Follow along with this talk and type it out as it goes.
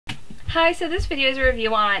Hi, so this video is a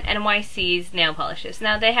review on NYC's nail polishes.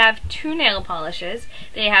 Now they have two nail polishes.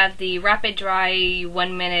 They have the Rapid Dry,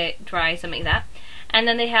 1 minute dry, something like that. And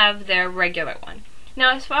then they have their regular one.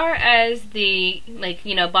 Now as far as the,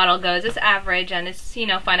 bottle goes, it's average and it's,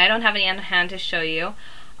 fine. I don't have any on hand to show you.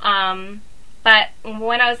 But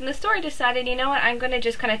when I was in the store, I decided, you know what, I'm going to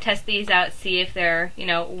just kind of test these out, see if they're,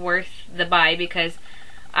 worth the buy, because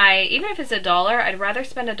even if it's $1, I'd rather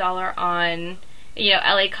spend $1 on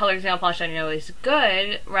LA Colors nail polish I know is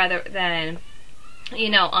good rather than,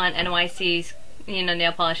 on NYC's,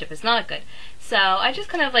 nail polish if it's not good. So I just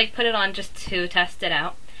kind of put it on just to test it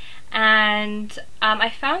out. And I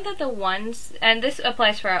found that the ones, and this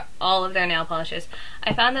applies for all of their nail polishes,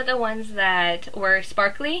 I found that the ones that were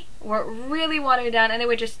sparkly were really watered down and they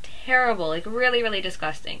were just terrible, really, really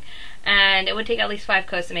disgusting. And it would take at least 5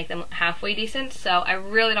 coats to make them halfway decent, so I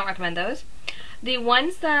really don't recommend those. The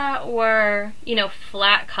ones that were,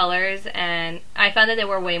 flat colors, and I found that they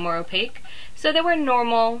were way more opaque, so they were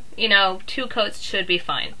normal, 2 coats should be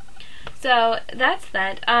fine. So that's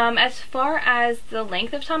that. As far as the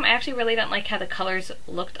length of time, I actually really don't like how the colors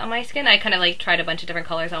looked on my skin. I kind of tried a bunch of different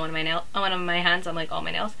colors on one of my hands, on all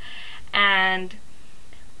my nails, and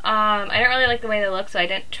I didn't really like the way they looked, so I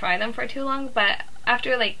didn't try them for too long. But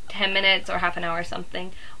after 10 minutes or half an hour or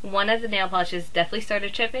something, one of the nail polishes definitely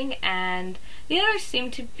started chipping, and the others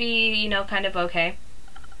seemed to be, kind of okay.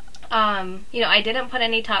 I didn't put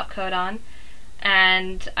any top coat on,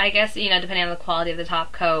 and I guess, depending on the quality of the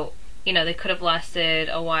top coat, they could have lasted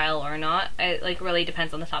a while or not. It really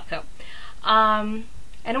depends on the top coat.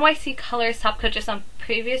 NYC Colors top coat, just on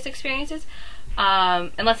previous experiences,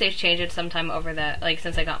 unless they've changed it sometime over the,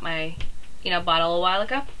 since I got my, bottle a while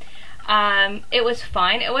ago. It was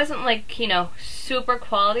fine. It wasn't super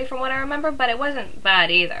quality from what I remember, but it wasn't bad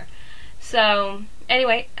either. So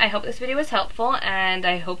anyway, I hope this video was helpful, and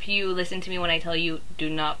I hope you listen to me when I tell you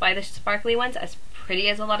do not buy the sparkly ones, as pretty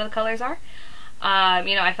as a lot of the colors are.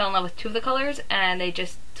 I fell in love with 2 of the colors and they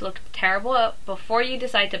just looked terrible. Before you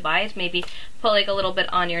decide to buy it, maybe put a little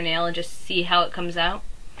bit on your nail and just see how it comes out.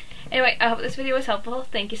 Anyway, I hope this video was helpful.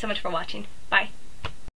 Thank you so much for watching. Bye.